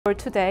For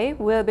today,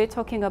 we'll be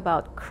talking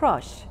about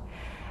Crush.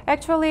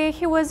 Actually,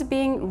 he was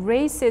being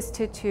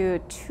racist to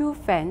two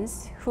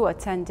fans who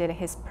attended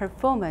his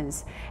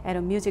performance at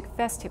a music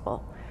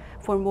festival.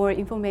 For more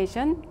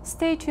information,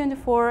 stay tuned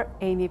for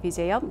Amy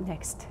VJ up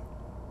next.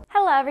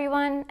 Hello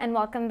everyone, and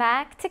welcome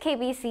back to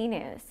KBC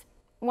News.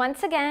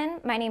 Once again,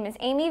 my name is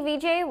Amy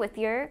VJ with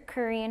your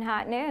Korean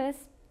Hot News.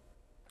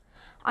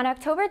 On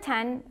October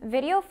 10,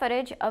 video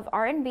footage of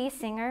R&B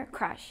singer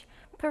Crush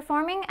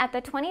performing at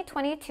the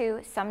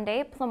 2022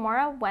 Someday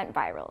Plamora went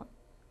viral.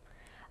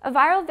 A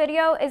viral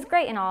video is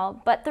great and all,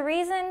 but the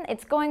reason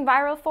it's going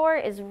viral for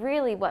is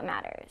really what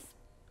matters.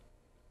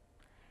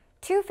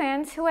 Two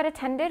fans who had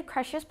attended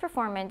Crush's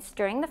performance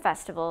during the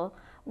festival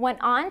went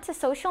on to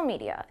social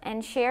media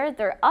and shared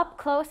their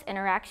up-close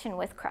interaction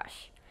with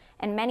Crush,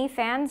 and many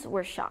fans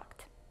were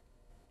shocked.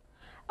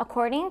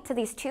 According to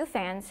these two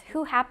fans,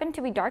 who happened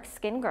to be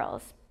dark-skinned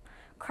girls,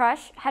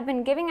 Crush had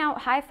been giving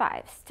out high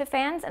fives to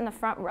fans in the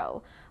front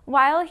row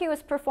while he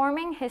was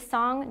performing his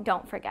song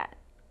Don't Forget.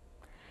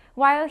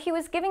 While he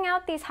was giving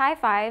out these high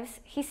fives,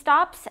 he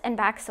stops and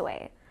backs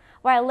away,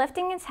 while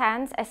lifting his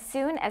hands as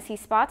soon as he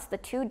spots the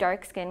two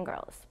dark-skinned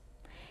girls.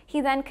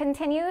 He then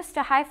continues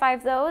to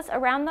high-five those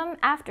around them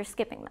after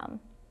skipping them.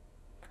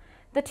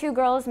 The two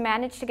girls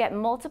managed to get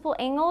multiple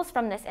angles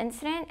from this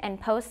incident and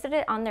posted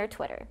it on their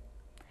Twitter.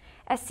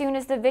 As soon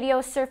as the video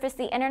surfaced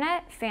the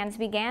internet, fans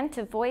began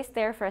to voice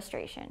their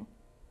frustration.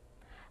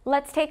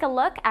 Let's take a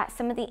look at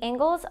some of the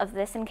angles of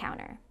this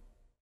encounter.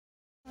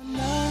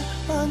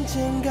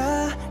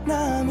 언젠가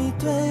남이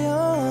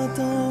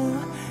되어도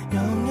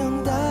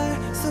영영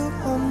닿을 수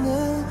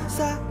없는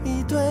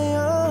사이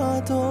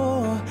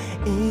되어도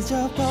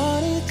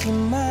잊어버리지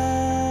마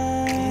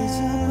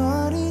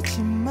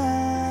잃어버리지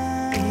마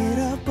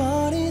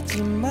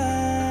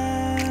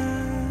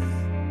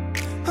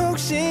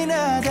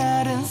혹시나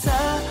다른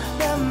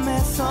사람의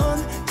손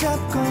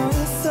잡고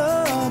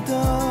있어도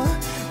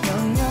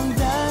영영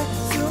닿을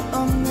수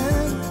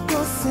없는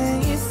곳에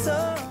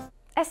있어.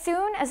 As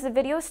soon as the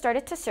video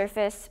started to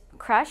surface,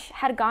 Crush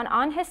had gone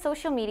on his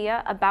social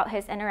media about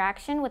his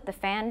interaction with the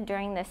fan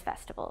during this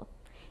festival.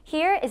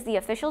 Here is the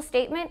official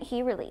statement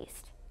he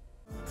released.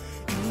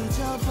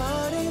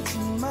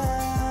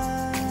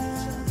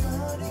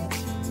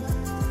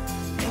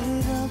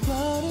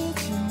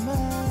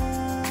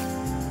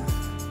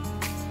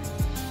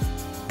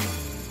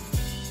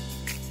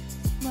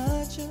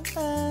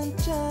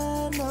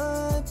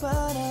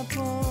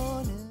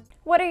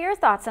 What are your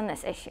thoughts on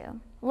this issue?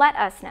 Let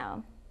us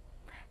know.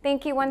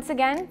 Thank you once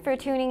again for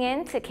tuning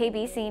in to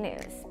KBC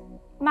News.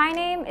 My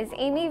name is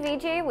Amy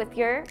VJ with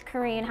your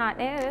Korean Hot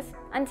News.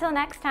 Until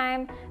next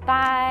time,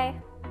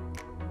 bye!